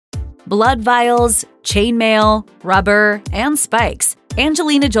blood vials, chainmail, rubber, and spikes.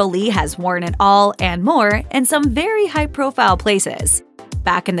 Angelina Jolie has worn it all and more in some very high-profile places.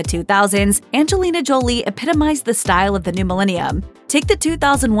 Back in the 2000s, Angelina Jolie epitomized the style of the new millennium. Take the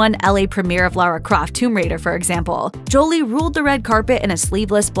 2001 LA premiere of Lara Croft Tomb Raider, for example. Jolie ruled the red carpet in a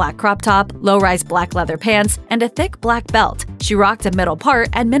sleeveless black crop top, low-rise black leather pants, and a thick black belt. She rocked a middle part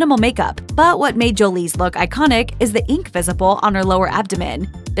and minimal makeup. But what made Jolie's look iconic is the ink visible on her lower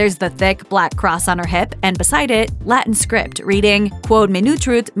abdomen. There's the thick black cross on her hip, and beside it, Latin script reading, Quod me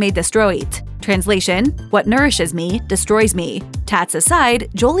nutrit me destruit. Translation: what nourishes me, destroys me. Tats aside,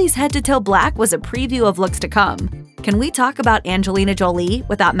 Jolie's head-to-toe black was a preview of looks to come. Can we talk about Angelina Jolie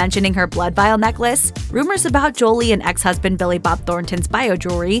without mentioning her blood vial necklace? Rumors about Jolie and ex-husband Billy Bob Thornton's bio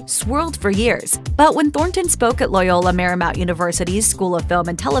jewelry swirled for years. But when Thornton spoke at Loyola Marymount University's School of Film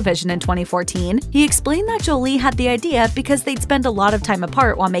and Television in 2014, he explained that Jolie had the idea because they'd spend a lot of time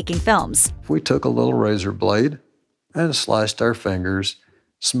apart while making films. We took a little razor blade and sliced our fingers,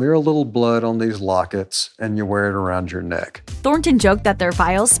 smear a little blood on these lockets, and you wear it around your neck. Thornton joked that their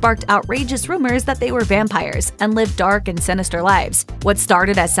vials sparked outrageous rumors that they were vampires and lived dark and sinister lives. What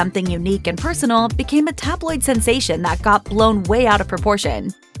started as something unique and personal became a tabloid sensation that got blown way out of proportion.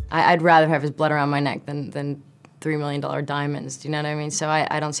 I'd rather have his blood around my neck than $3 million diamonds, do you know what I mean? So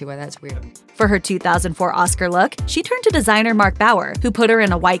I don't see why that's weird. For her 2004 Oscar look, she turned to designer Mark Bauer, who put her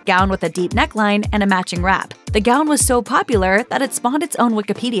in a white gown with a deep neckline and a matching wrap. The gown was so popular that it spawned its own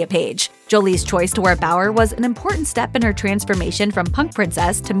Wikipedia page. Jolie's choice to wear Bauer was an important step in her transformation from punk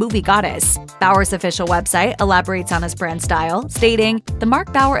princess to movie goddess. Bauer's official website elaborates on his brand style, stating, "The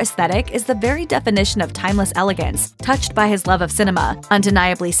Mark Bauer aesthetic is the very definition of timeless elegance, touched by his love of cinema,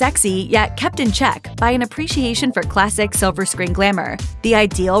 undeniably sexy, yet kept in check by an appreciation for classic silver screen glamour. The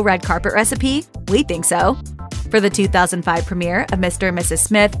ideal red carpet recipe? We think so." For the 2005 premiere of Mr. and Mrs.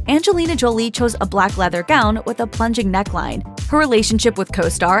 Smith, Angelina Jolie chose a black leather gown with a plunging neckline. Her relationship with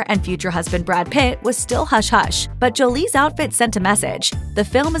co-star and future husband Brad Pitt was still hush-hush, but Jolie's outfit sent a message. The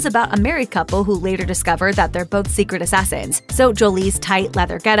film is about a married couple who later discovered that they're both secret assassins, so Jolie's tight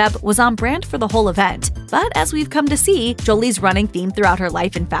leather getup was on brand for the whole event. But as we've come to see, Jolie's running theme throughout her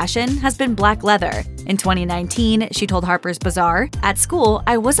life in fashion has been black leather. In 2019, she told Harper's Bazaar, "At school,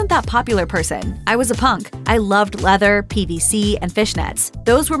 I wasn't that popular person. I was a punk. I loved leather, PVC, and fishnets.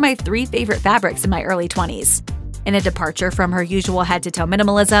 Those were my 3 favorite fabrics in my early 20s. In a departure from her usual head-to-toe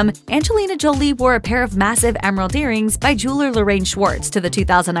minimalism, Angelina Jolie wore a pair of massive emerald earrings by jeweler Lorraine Schwartz to the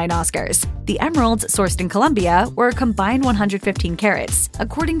 2009 Oscars. The emeralds, sourced in Colombia, were a combined 115 carats,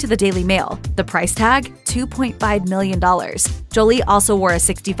 according to the Daily Mail. The price tag? $2.5 million. Jolie also wore a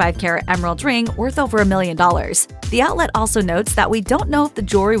 65-carat emerald ring worth over $1 million. The outlet also notes that we don't know if the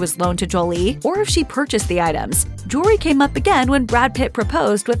jewelry was loaned to Jolie or if she purchased the items. Jewelry came up again when Brad Pitt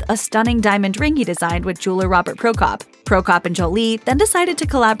proposed with a stunning diamond ring he designed with jeweler Robert Prokop. Prokop and Jolie then decided to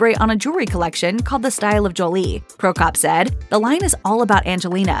collaborate on a jewelry collection called The Style of Jolie. Prokop said, "The line is all about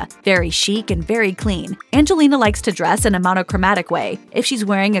Angelina, very chic and very clean. Angelina likes to dress in a monochromatic way. If she's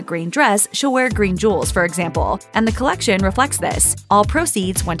wearing a green dress, she'll wear green jewels, for example, and the collection reflects this. All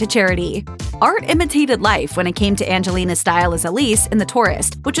proceeds went to charity." Art imitated life when it came to Angelina's style as Elise in The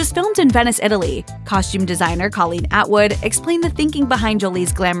Tourist, which was filmed in Venice, Italy. Costume designer Colleen Atwood explained the thinking behind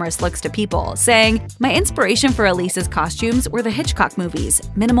Jolie's glamorous looks to people, saying, "My inspiration for Elise's costumes were the Hitchcock movies,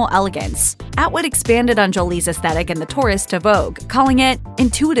 minimal elegance." Atwood expanded on Jolie's aesthetic in The Tourist to Vogue, calling it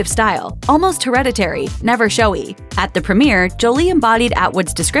intuitive style, almost hereditary, never showy. At the premiere, Jolie embodied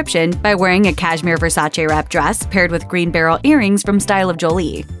Atwood's description by wearing a cashmere Versace wrap dress paired with green barrel earrings from Style of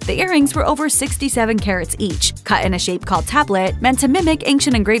Jolie. The earrings were over 67 carats each, cut in a shape called tablet, meant to mimic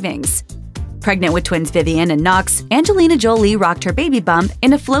ancient engravings. Pregnant with twins Vivian and Knox, Angelina Jolie rocked her baby bump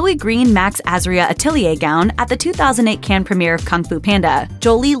in a flowy green Max Azria Atelier gown at the 2008 Cannes premiere of Kung Fu Panda.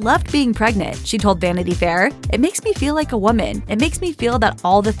 Jolie loved being pregnant. She told Vanity Fair, "It makes me feel like a woman. It makes me feel that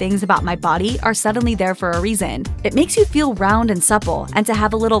all the things about my body are suddenly there for a reason. It makes you feel round and supple, and to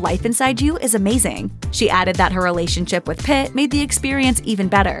have a little life inside you is amazing." She added that her relationship with Pitt made the experience even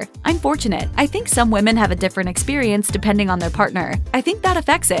better. "I'm fortunate. I think some women have a different experience depending on their partner. I think that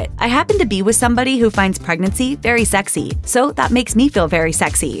affects it. I happen to be with somebody who finds pregnancy very sexy, so that makes me feel very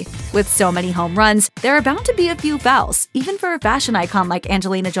sexy." With so many home runs, there are bound to be a few fouls, even for a fashion icon like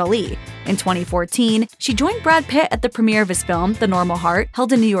Angelina Jolie. In 2014, she joined Brad Pitt at the premiere of his film, The Normal Heart,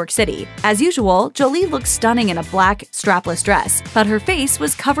 held in New York City. As usual, Jolie looked stunning in a black, strapless dress, but her face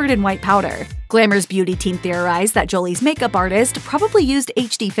was covered in white powder. Glamour's beauty team theorized that Jolie's makeup artist probably used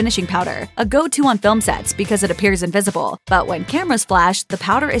HD finishing powder, a go-to on film sets because it appears invisible. But when cameras flash, the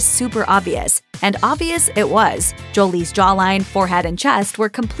powder is super obvious. And obvious it was. Jolie's jawline, forehead, and chest were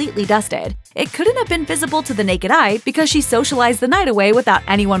completely dusted. It couldn't have been visible to the naked eye because she socialized the night away without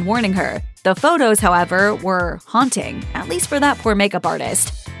anyone warning her. The photos, however, were haunting, at least for that poor makeup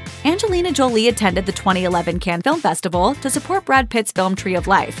artist. Angelina Jolie attended the 2011 Cannes Film Festival to support Brad Pitt's film Tree of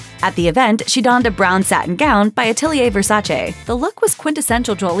Life. At the event, she donned a brown satin gown by Atelier Versace. The look was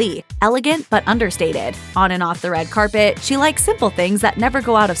quintessential Jolie, elegant but understated. On and off the red carpet, she likes simple things that never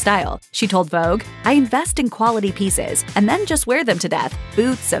go out of style. She told Vogue, "I invest in quality pieces, and then just wear them to death.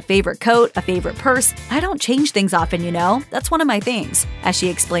 Boots, a favorite coat, a favorite purse. I don't change things often, you know? That's one of my things." As she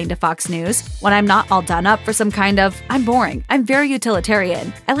explained to Fox News, "When I'm not all done up for some kind of, I'm boring. I'm very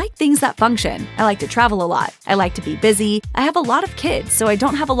utilitarian. I like things that function. I like to travel a lot. I like to be busy. I have a lot of kids, so I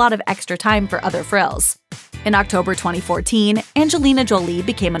don't have a lot of extra time for other frills." In October 2014, Angelina Jolie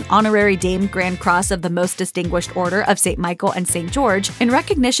became an honorary Dame Grand Cross of the Most Distinguished Order of St. Michael and St. George in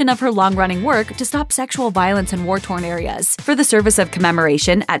recognition of her long-running work to stop sexual violence in war-torn areas. For the service of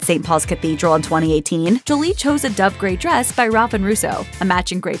commemoration at St. Paul's Cathedral in 2018, Jolie chose a dove gray dress by Ralph & Russo, a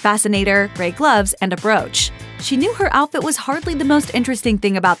matching gray fascinator, gray gloves, and a brooch. She knew her outfit was hardly the most interesting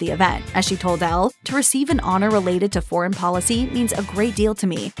thing about the event. As she told Elle, "To receive an honor related to foreign policy means a great deal to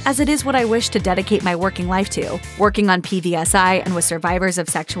me, as it is what I wish to dedicate my working life to. Working on PVSI and with survivors of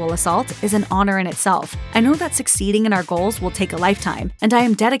sexual assault is an honor in itself. I know that succeeding in our goals will take a lifetime, and I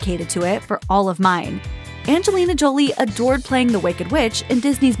am dedicated to it for all of mine." Angelina Jolie adored playing the Wicked Witch in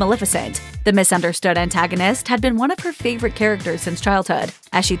Disney's Maleficent. The misunderstood antagonist had been one of her favorite characters since childhood.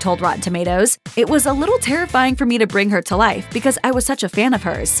 As she told Rotten Tomatoes, "It was a little terrifying for me to bring her to life because I was such a fan of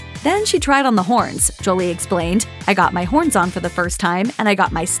hers. Then she tried on the horns," Jolie explained. "I got my horns on for the first time, and I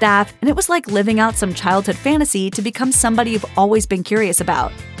got my staff, and it was like living out some childhood fantasy to become somebody you've always been curious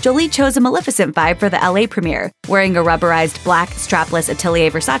about." Jolie chose a Maleficent vibe for the LA premiere, wearing a rubberized black strapless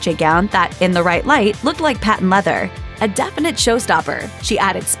Atelier Versace gown that, in the right light, looked like patent leather. A definite showstopper. She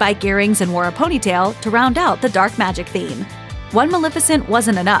added spike earrings and wore a ponytail to round out the dark magic theme. One Maleficent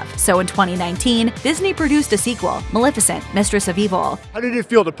wasn't enough, so in 2019, Disney produced a sequel, Maleficent, Mistress of Evil. How did it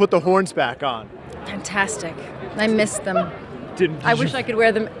feel to put the horns back on? Fantastic. I miss them. I wish I could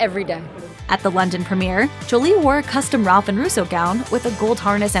wear them every day. At the London premiere, Jolie wore a custom Ralph & Russo gown with a gold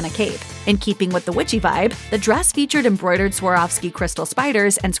harness and a cape. In keeping with the witchy vibe, the dress featured embroidered Swarovski crystal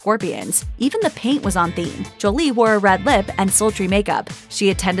spiders and scorpions. Even the paint was on theme. Jolie wore a red lip and sultry makeup. She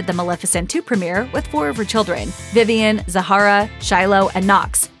attended the Maleficent 2 premiere with 4 of her children, Vivian, Zahara, Shiloh, and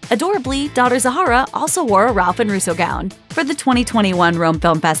Knox. Adorably, daughter Zahara also wore a Ralph & Russo gown. For the 2021 Rome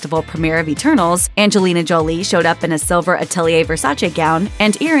Film Festival premiere of Eternals, Angelina Jolie showed up in a silver Atelier Versace gown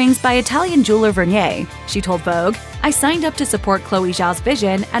and earrings by Italian jeweler Vernier. She told Vogue, "I signed up to support Chloe Zhao's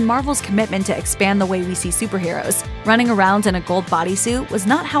vision and Marvel's commitment to expand the way we see superheroes. Running around in a gold bodysuit was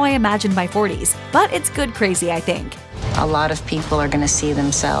not how I imagined my 40s, but it's good crazy, I think." A lot of people are going to see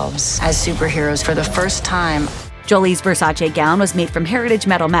themselves as superheroes for the first time. Jolie's Versace gown was made from heritage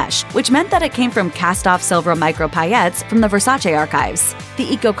metal mesh, which meant that it came from cast-off silver micro paillettes from the Versace archives.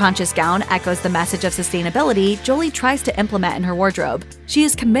 The eco-conscious gown echoes the message of sustainability Jolie tries to implement in her wardrobe. She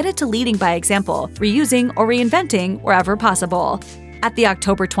is committed to leading by example, reusing or reinventing wherever possible. At the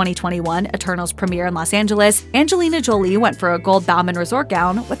October 2021 Eternals premiere in Los Angeles, Angelina Jolie went for a gold Bauman resort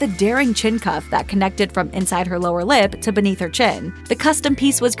gown with a daring chin cuff that connected from inside her lower lip to beneath her chin. The custom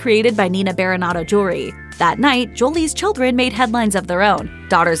piece was created by Nina Baronato Jewelry. That night, Jolie's children made headlines of their own.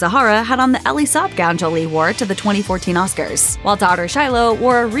 Daughter Zahara had on the Ellie Saab gown Jolie wore to the 2014 Oscars, while daughter Shiloh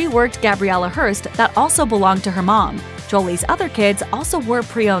wore a reworked Gabriella Hearst that also belonged to her mom. Jolie's other kids also wore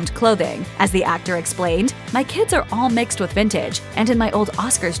pre-owned clothing. As the actor explained, "My kids are all mixed with vintage, and in my old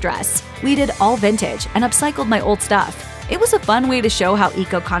Oscars dress. We did all vintage and upcycled my old stuff. It was a fun way to show how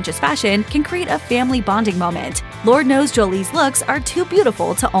eco-conscious fashion can create a family bonding moment. Lord knows Jolie's looks are too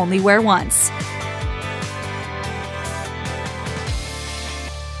beautiful to only wear once."